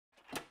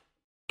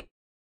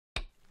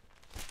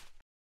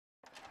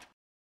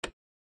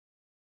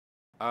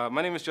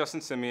My name is Justin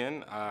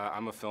Simien.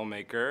 I'm a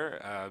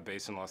filmmaker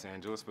based in Los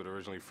Angeles, but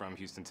originally from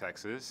Houston,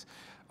 Texas.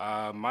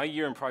 My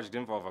year in Project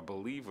Involve, I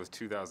believe, was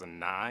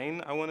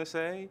 2009. I want to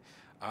say,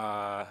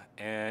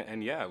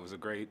 and yeah, it was a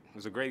great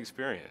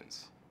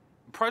experience.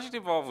 Project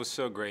Evolve was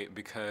so great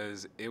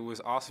because it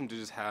was awesome to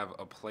just have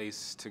a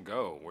place to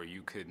go where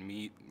you could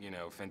meet,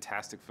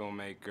 fantastic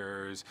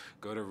filmmakers,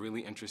 go to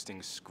really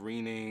interesting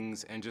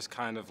screenings, and just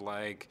kind of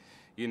like,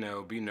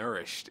 be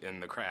nourished in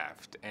the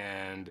craft.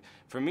 And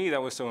for me,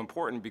 that was so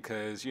important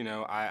because,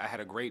 I had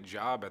a great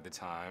job at the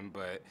time,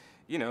 but,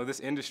 this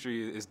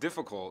industry is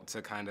difficult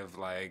to kind of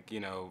like,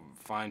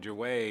 find your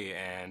way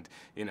and,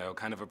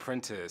 kind of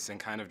apprentice and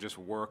kind of just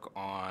work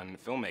on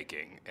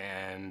filmmaking.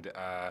 And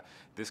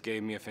this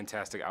gave me a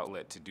fantastic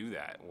outlet to do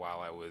that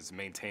while I was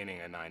maintaining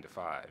a 9 to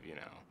 5.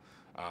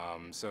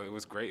 So it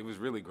was great. It was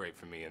really great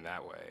for me in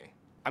that way.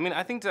 I mean,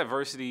 I think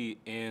diversity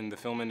in the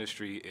film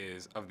industry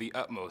is of the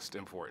utmost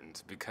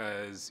importance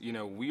because,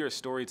 we are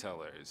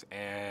storytellers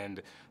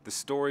and the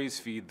stories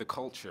feed the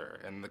culture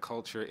and the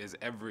culture is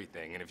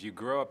everything. And if you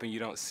grow up and you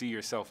don't see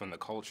yourself in the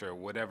culture,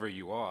 whatever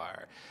you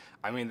are,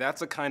 I mean,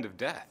 that's a kind of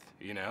death,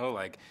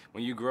 Like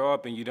when you grow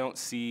up and you don't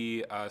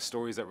see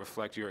stories that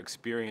reflect your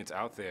experience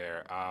out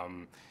there,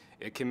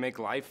 it can make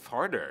life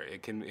harder.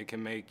 It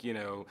can make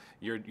your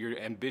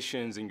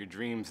ambitions and your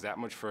dreams that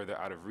much further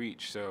out of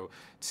reach. So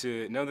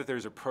to know that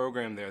there's a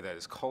program there that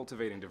is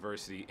cultivating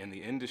diversity in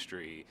the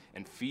industry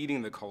and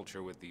feeding the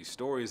culture with these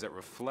stories that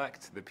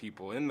reflect the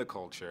people in the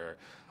culture,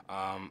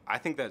 I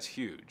think that's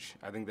huge.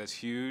 I think that's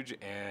huge,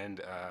 and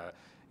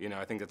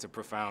I think that's a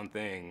profound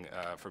thing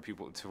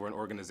for an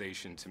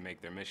organization to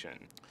make their mission.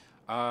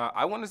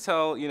 I want to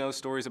tell,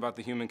 stories about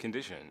the human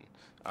condition,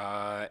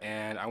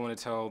 and I want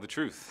to tell the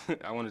truth.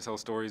 I want to tell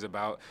stories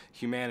about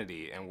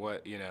humanity and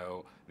what,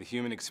 the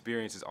human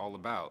experience is all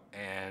about.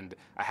 And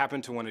I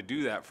happen to want to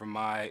do that from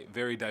my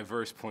very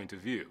diverse point of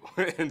view.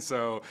 And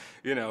so,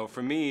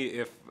 for me,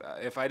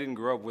 if I didn't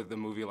grow up with a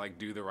movie like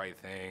Do the Right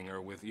Thing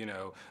or with,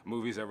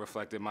 movies that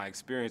reflected my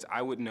experience,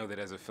 I wouldn't know that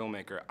as a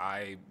filmmaker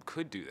I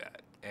could do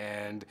that.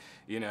 And,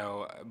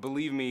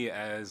 believe me,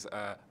 as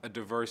a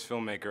diverse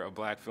filmmaker, a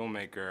black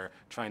filmmaker,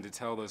 trying to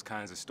tell those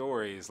kinds of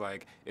stories,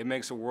 like, it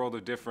makes a world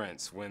of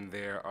difference when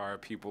there are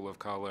people of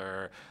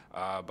color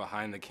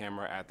behind the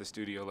camera at the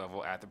studio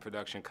level, at the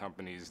production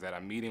companies that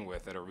I'm meeting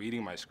with, that are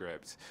reading my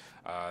script,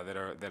 that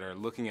are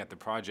looking at the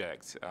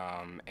project.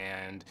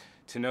 And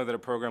to know that a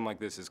program like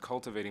this is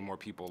cultivating more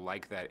people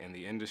like that in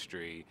the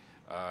industry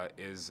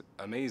is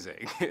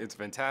amazing. It's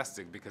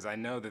fantastic because I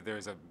know that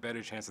there's a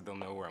better chance that they'll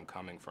know where I'm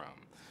coming from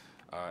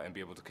and be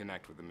able to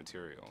connect with the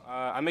material.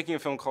 I'm making a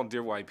film called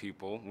Dear White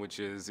People, which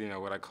is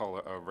what I call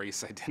a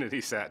race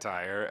identity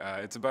satire.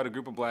 It's about a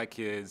group of black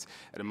kids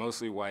at a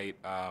mostly white,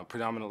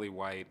 predominantly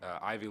white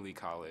Ivy League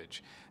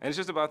college. And it's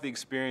just about the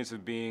experience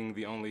of being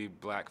the only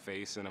black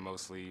face in a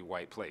mostly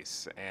white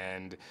place.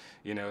 And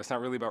it's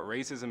not really about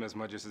racism as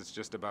much as it's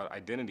just about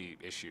identity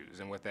issues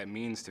and what that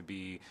means to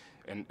be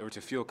or to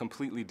feel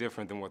completely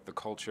different than what the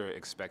culture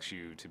expects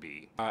you to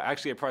be.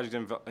 Actually, at Project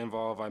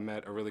Involve, I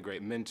met a really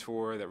great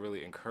mentor that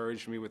really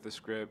encouraged me with the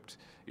script,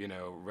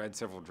 read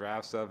several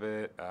drafts of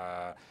it,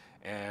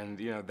 and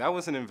that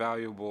was an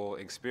invaluable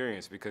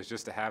experience because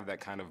just to have that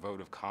kind of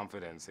vote of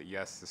confidence that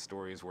yes, the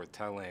story is worth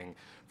telling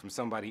from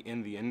somebody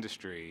in the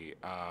industry,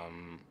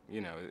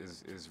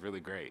 is really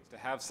great. To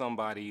have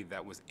somebody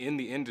that was in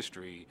the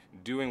industry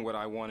doing what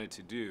I wanted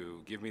to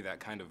do, give me that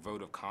kind of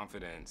vote of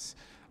confidence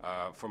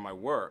for my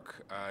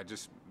work,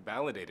 just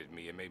validated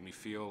me. It made me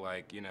feel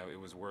like it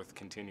was worth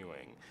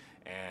continuing.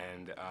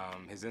 And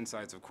his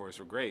insights, of course,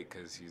 were great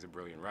because he's a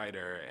brilliant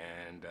writer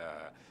and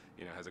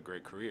has a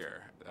great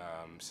career.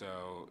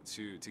 So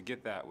to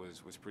get that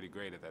was pretty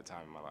great at that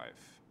time in my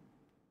life.